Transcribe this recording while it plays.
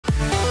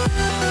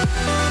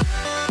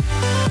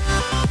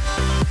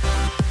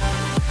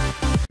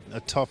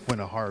tough win,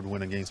 a hard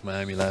win against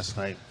Miami last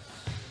night.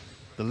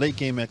 The late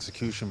game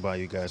execution by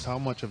you guys, how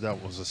much of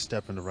that was a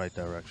step in the right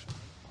direction?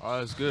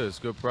 It's good. It's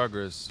good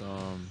progress.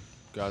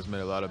 Guys made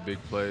a lot of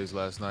big plays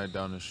last night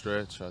down the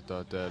stretch. I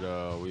thought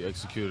that we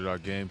executed our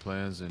game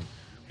plans and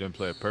didn't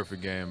play a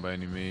perfect game by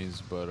any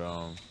means. But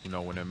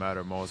when it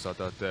mattered most, I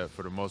thought that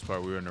for the most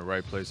part we were in the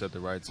right place at the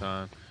right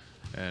time.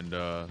 And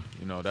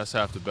that's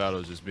half the battle,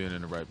 is just being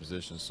in the right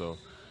position. So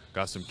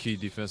got some key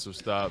defensive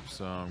stops,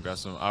 got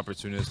some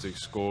opportunistic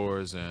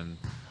scores, and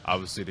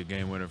obviously the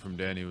game winner from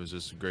Danny was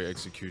just a great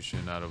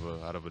execution out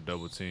of a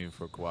double team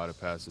for Kawhi to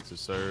pass it to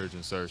Serge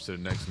and Serge to the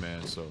next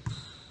man. So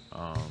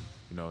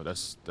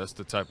that's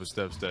the type of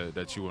steps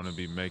that you want to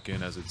be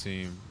making as a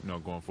team,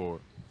 going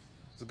forward.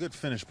 It's a good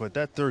finish, but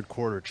that third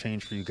quarter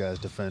changed for you guys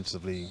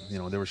defensively.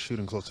 They were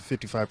shooting close to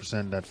 55%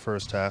 in that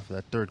first half.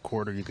 That third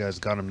quarter, you guys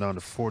got them down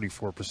to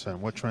 44%.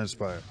 What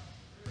transpired?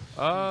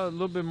 A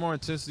little bit more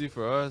intensity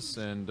for us,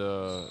 and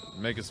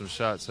making some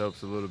shots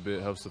helps a little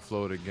bit, helps the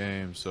flow of the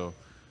game. So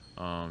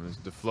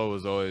the flow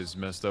is always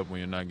messed up when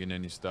you're not getting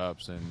any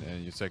stops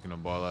and you're taking the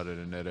ball out of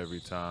the net every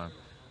time.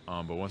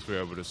 But once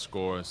we're able to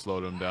score and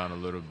slow them down a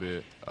little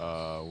bit,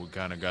 we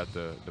kind of got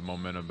the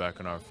momentum back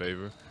in our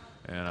favor.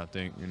 And I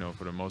think,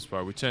 for the most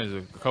part, we changed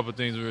a couple of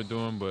things we were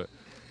doing, but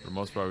for the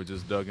most part, we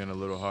just dug in a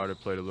little harder,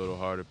 played a little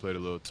harder, played a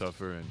little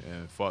tougher,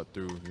 and fought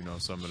through,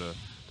 some of the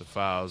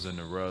fouls and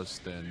the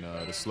rust and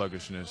the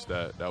sluggishness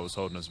that was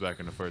holding us back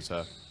in the first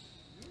half.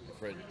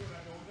 Fred,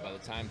 by the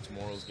time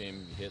tomorrow's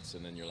game hits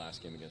and then your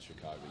last game against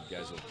Chicago, you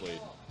guys have played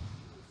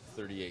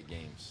 38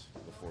 games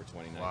before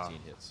 2019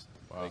 hits.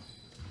 Wow.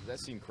 Does that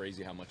seem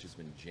crazy how much has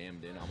been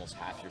jammed in, almost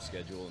half your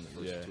schedule in the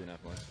first 2.5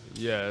 months?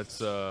 Yeah, it's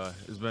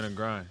been a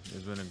grind.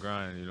 It's been a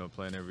grind,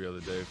 playing every other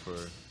day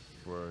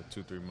for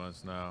 2-3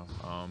 months now.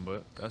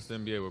 But that's the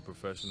NBA. We're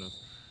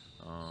professionals.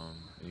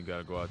 You got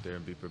to go out there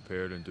and be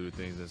prepared and do the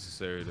things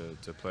necessary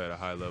to play at a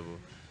high level,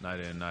 night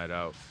in, night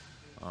out.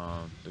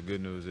 The good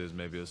news is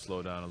maybe it'll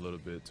slow down a little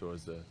bit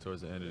towards the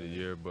end of the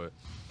year, but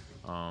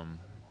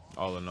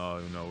all in all,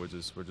 we're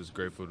just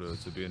grateful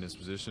to be in this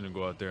position and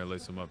go out there and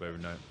lace them up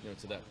every night.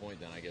 To that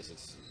point, then I guess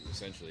it's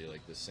essentially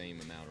like the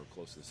same amount or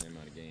close to the same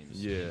amount of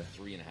games. Yeah.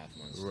 3.5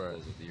 months to Right.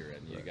 close the year,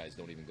 and you guys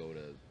don't even go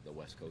to the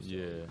West Coast.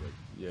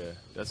 Yeah.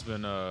 That's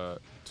been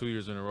 2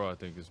 years in a row. I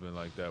think it's been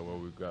like that, where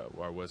we've got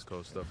our West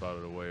Coast stuff out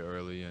of the way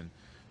early, and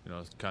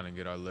kind of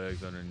get our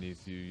legs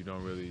underneath you. You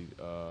don't really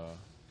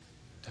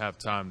have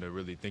time to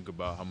really think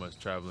about how much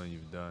traveling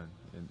you've done,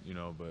 and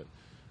but.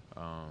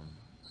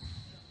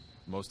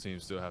 Most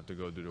teams still have to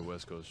go do the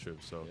West Coast trip,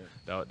 so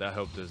that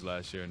helped us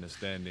last year in the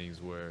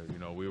standings, where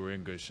we were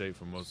in good shape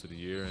for most of the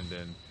year, and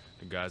then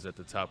the guys at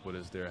the top with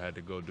us there had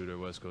to go do their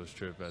West Coast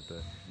trip at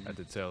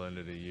the tail end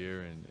of the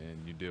year,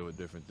 and you deal with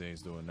different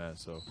things doing that.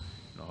 So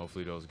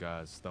hopefully those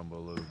guys stumble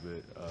a little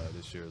bit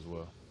this year as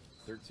well.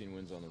 13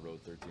 wins on the road,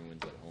 13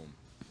 wins at home.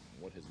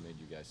 What has made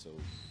you guys so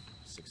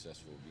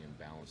successful, being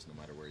balanced no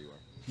matter where you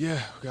are?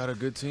 Yeah, we got a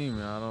good team,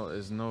 man.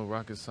 There's no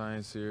rocket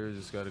science here.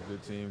 Just got a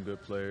good team,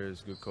 good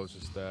players, good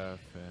coaching staff,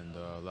 and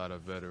a lot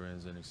of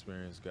veterans and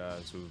experienced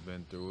guys who've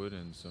been through it,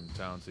 and some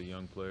talented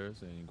young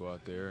players. And you go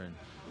out there and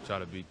try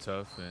to be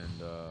tough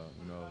and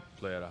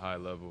play at a high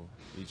level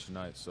each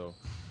night. So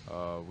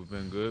we've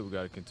been good. We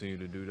got to continue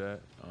to do that.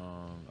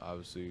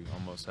 Obviously,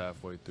 almost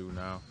halfway through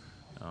now.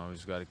 We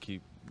just got to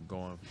keep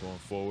going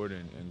forward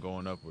and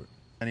going upward.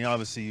 And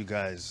obviously, you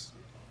guys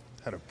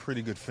had a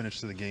pretty good finish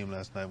to the game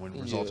last night,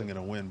 resulting in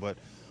a win. But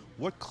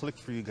what clicked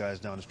for you guys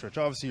down the stretch?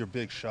 Obviously, your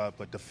big shot,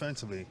 but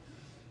defensively,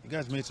 you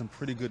guys made some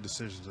pretty good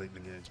decisions late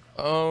in the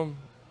game.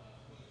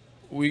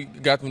 We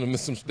got them to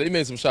miss some. They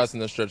made some shots in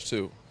that stretch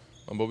too,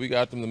 but we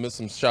got them to miss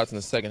some shots in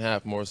the second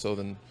half more so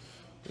than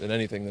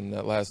anything than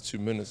that last 2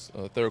 minutes.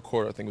 Third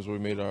quarter, I think, was where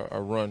we made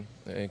our run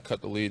and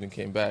cut the lead and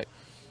came back.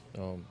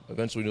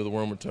 Eventually, we knew the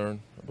worm would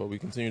turn, but we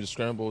continued to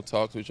scramble,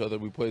 talk to each other.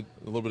 We played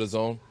a little bit of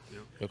zone.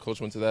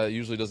 Coach went to that. It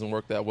usually doesn't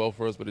work that well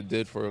for us, but it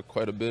did for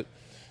quite a bit,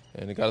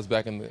 and it got us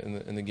back in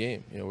the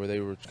game. Where they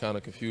were kind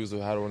of confused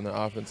of how to run their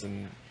offense,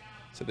 and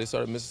so they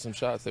started missing some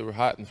shots. They were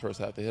hot in the first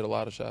half. They hit a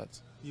lot of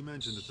shots. You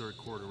mentioned the third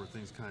quarter where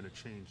things kind of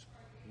changed.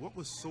 What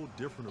was so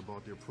different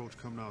about the approach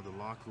coming out of the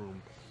locker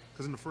room?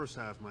 Because in the first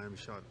half, Miami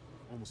shot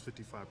almost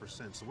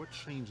 55%. So what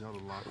changed out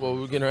of the locker room? Well, we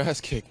were getting our ass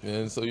kicked,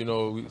 man. So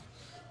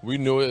we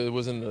knew it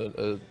wasn't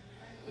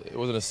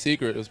a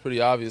secret. It was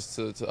pretty obvious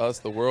to us,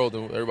 the world,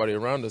 and everybody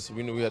around us.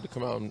 We knew we had to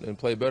come out and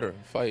play better,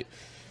 and fight.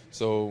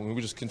 So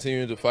we just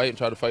continued to fight and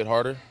try to fight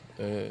harder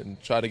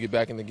and try to get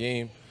back in the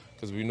game,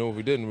 because we knew if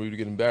we didn't, we would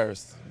get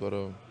embarrassed. But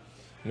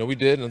we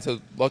did, and so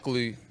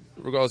luckily,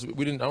 regardless,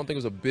 we didn't. I don't think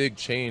it was a big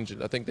change.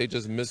 I think they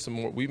just missed some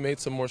more. We made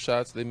some more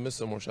shots. They missed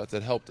some more shots.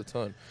 That helped a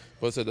ton.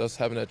 But it's us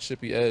having that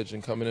chippy edge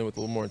and coming in with a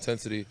little more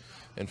intensity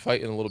and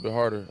fighting a little bit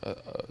harder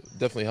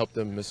definitely helped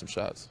them miss some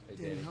shots.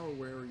 Dan, how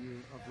aware are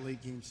you of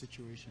late game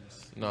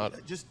situations? Not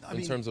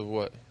in terms of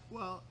what?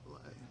 Well,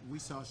 we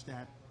saw a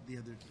stat the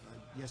other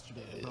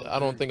yesterday. I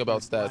don't think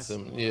about stats.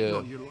 No,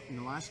 in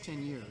the last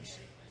 10 years,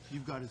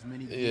 you've got as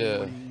many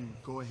game-winning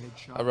go-ahead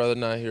shots. I'd rather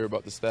not hear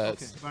about the stats.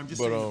 Okay, but I'm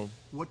just saying,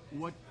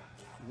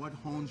 What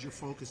hones your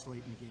focus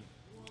late in the game?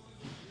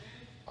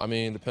 I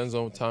mean, it depends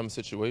on time and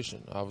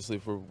situation. Obviously,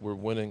 if we're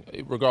winning,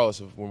 regardless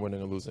if we're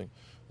winning or losing,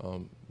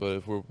 but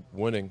if we're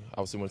winning,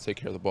 obviously we want to take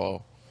care of the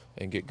ball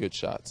and get good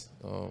shots.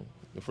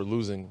 If we're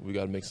losing, we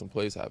got to make some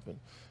plays happen,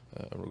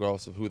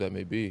 regardless of who that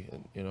may be.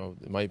 And, you know,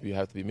 it might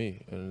have to be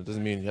me, and it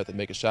doesn't mean you have to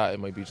make a shot. It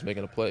might be just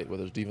making a play,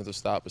 whether it's defensive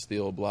stop, a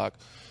steal, a block,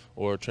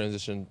 or a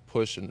transition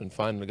push and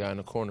finding the guy in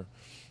the corner.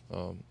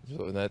 So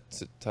in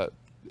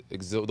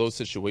those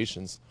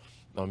situations,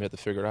 you have to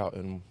figure it out.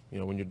 And, you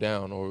know, when you're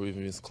down or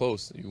even if it's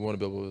close, you want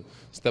to be able to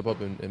step up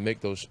and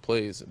make those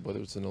plays, whether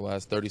it's in the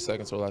last 30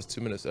 seconds or the last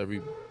 2 minutes.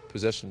 Every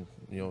possession,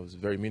 you know, is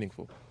very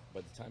meaningful. By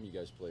the time you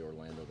guys play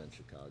Orlando, then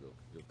Chicago,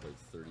 you'll play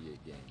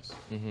 38 games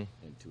in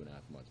 2.5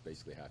 months,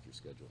 basically half your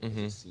schedule. Has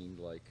it seemed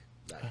like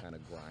that kind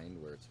of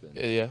grind where it's been?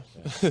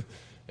 Yeah.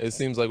 It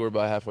seems like we're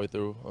about halfway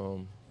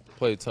through.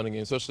 Played a ton of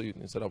games, especially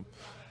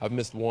I've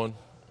missed one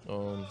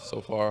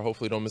so far.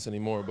 Hopefully don't miss any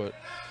more, but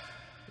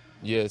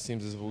yeah, it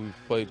seems as if we've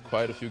played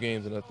quite a few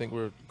games, and I think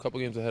we're a couple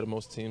games ahead of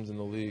most teams in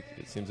the league.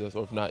 It seems as,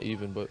 or if not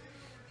even, but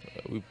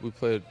we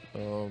played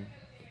a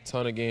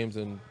ton of games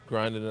and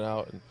grinding it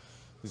out. And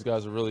these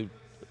guys are really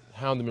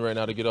hounding me right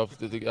now to get out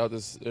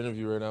this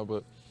interview right now,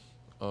 but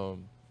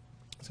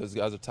because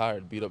guys are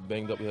tired, beat up,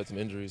 banged up. We had some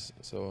injuries,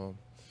 so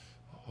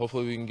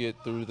hopefully we can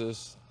get through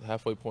this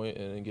halfway point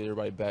and get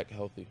everybody back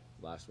healthy.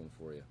 Last one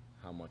for you.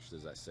 How much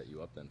does that set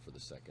you up then for the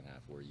second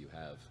half, where you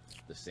have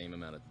the same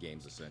amount of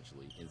games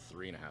essentially in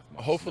 3.5 months?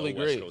 Hopefully no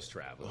great. West Coast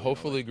travel.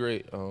 Hopefully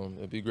great.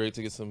 It'd be great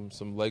to get some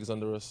legs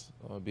under us,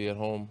 be at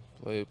home,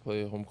 play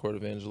home court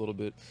advantage a little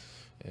bit,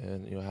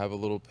 and have a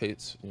little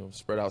pace,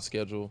 spread out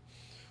schedule.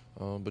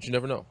 But you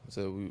never know.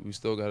 So we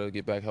still got to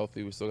get back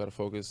healthy. We still got to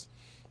focus.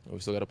 We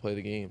still got to play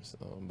the games.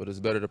 But it's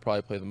better to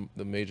probably play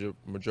the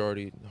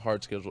majority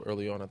hard schedule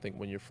early on, I think,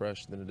 when you're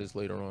fresh than it is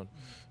later on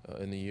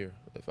in the year,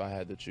 if I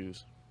had to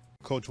choose.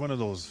 Coach, one of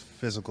those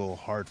physical,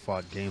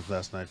 hard-fought games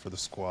last night for the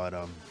squad.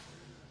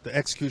 The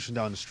execution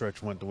down the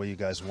stretch went the way you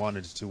guys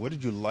wanted it to. What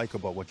did you like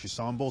about what you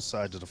saw on both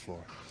sides of the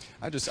floor?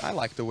 I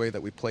like the way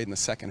that we played in the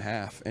second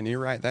half. And you're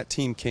right, that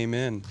team came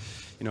in,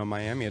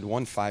 Miami had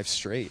won 5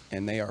 straight,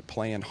 and they are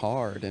playing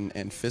hard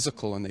and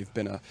physical, and they've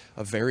been a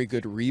very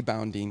good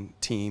rebounding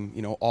team,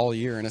 all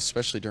year, and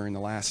especially during the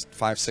last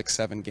 5, 6,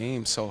 7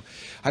 games. So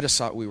I just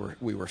thought we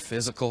were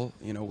physical.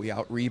 We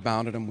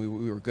out-rebounded them. We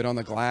were good on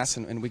the glass,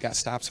 and we got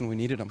stops when we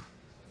needed them.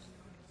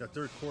 That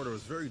third quarter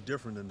was very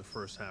different than the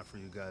first half for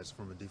you guys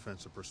from a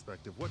defensive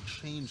perspective. What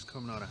changed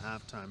coming out of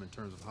halftime in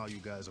terms of how you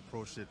guys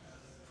approached it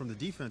from the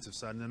defensive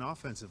side, and then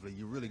offensively,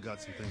 you really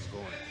got some things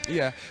going?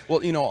 Yeah,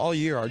 well, all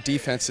year our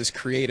defense has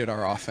created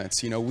our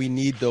offense. We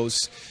need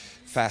those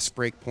fast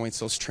break points,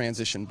 those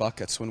transition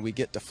buckets, when we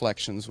get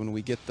deflections, when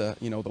we get the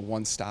the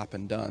one stop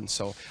and done.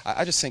 So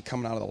I just think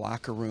coming out of the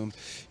locker room,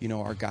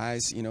 our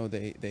guys,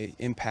 they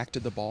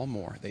impacted the ball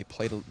more. They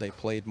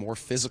played more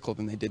physical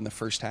than they did in the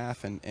first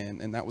half,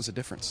 and that was a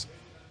difference.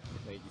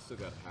 Nate, you still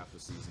got half the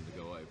season to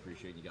go. I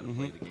appreciate you got to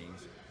play the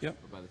games. Yep.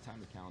 But by the time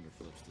the calendar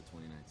flips to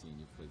 2019,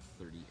 you've played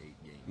 38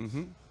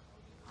 games.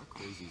 How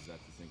crazy is that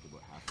to think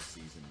about half a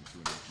season in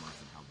 2.5 months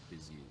and how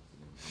busy and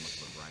how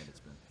much of a grind it's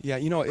been? Yeah,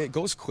 it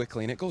goes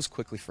quickly, and it goes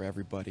quickly for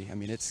everybody. I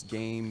mean, it's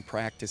game,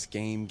 practice,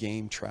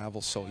 game,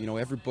 travel. So,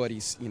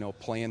 everybody's,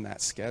 playing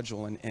that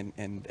schedule.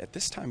 And at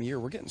this time of year,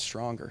 we're getting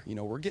stronger.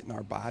 We're getting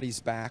our bodies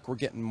back. We're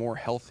getting more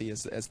healthy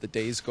as the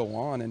days go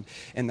on.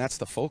 And that's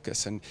the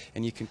focus. And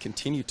you can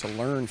continue to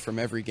learn from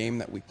every game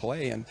that we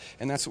play. And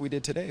that's what we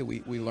did today.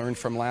 We learned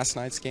from last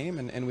night's game,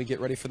 and we get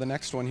ready for the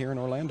next one here in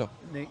Orlando.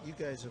 Nate, you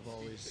guys have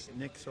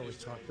Nick's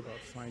always talked about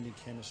finding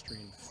chemistry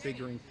and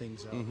figuring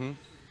things out.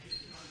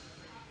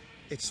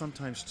 It's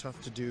sometimes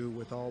tough to do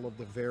with all of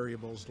the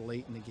variables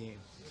late in the game.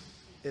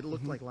 It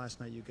looked like last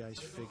night you guys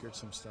figured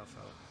some stuff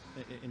out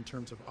in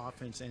terms of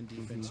offense and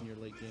defense in your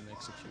late game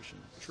execution.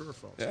 True or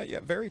false? Yeah,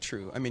 very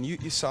true. I mean,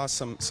 you saw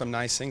some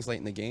nice things late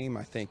in the game.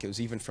 I think it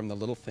was even from the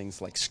little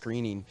things like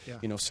screening.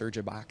 Yeah. Serge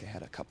Ibaka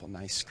had a couple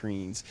nice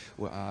screens.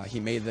 He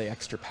made the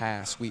extra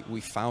pass. We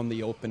found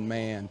the open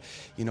man.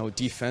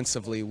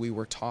 Defensively, we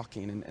were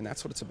talking, and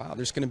that's what it's about.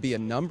 There's going to be a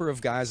number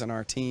of guys on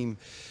our team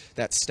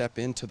that step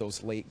into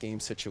those late game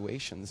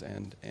situations,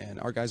 and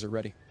our guys are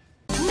ready.